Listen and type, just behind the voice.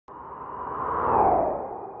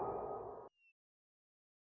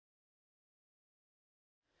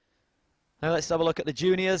Now let's have a look at the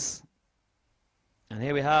juniors. And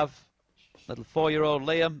here we have little 4-year-old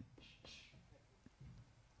Liam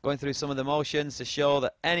going through some of the motions to show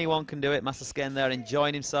that anyone can do it. Master Skens there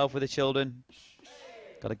enjoying himself with the children.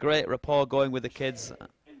 Got a great rapport going with the kids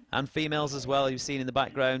and females as well, you've seen in the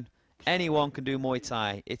background. Anyone can do Muay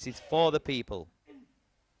Thai. It is for the people.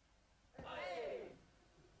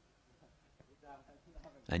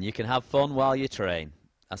 And you can have fun while you train.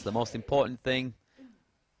 That's the most important thing.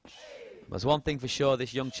 There's one thing for sure,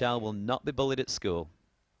 this young child will not be bullied at school.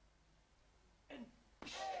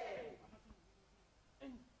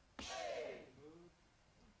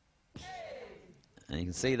 And you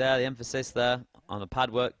can see there the emphasis there on the pad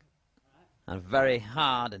work. And very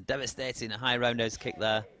hard and devastating high roundhouse kick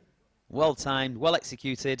there. Well timed, well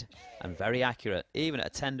executed, and very accurate, even at a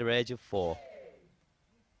tender age of 4.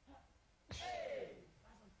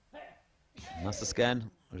 Master Skens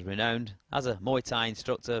was renowned as a Muay Thai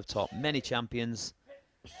instructor, taught many champions,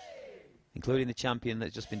 including the champion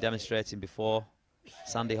that's just been demonstrating before,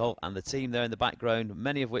 Sandy Holt, and the team there in the background,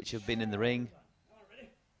 many of which have been in the ring.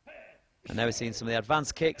 And now we're seeing some of the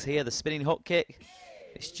advanced kicks here, the spinning hook kick.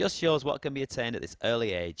 It just shows what can be attained at this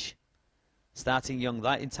early age. Starting young,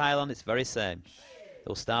 like in Thailand, it's very same.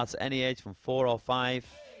 They'll start at any age from 4 or 5.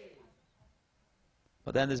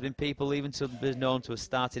 But then there's been people even to be known to have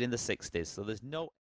started in the 60s, so there's no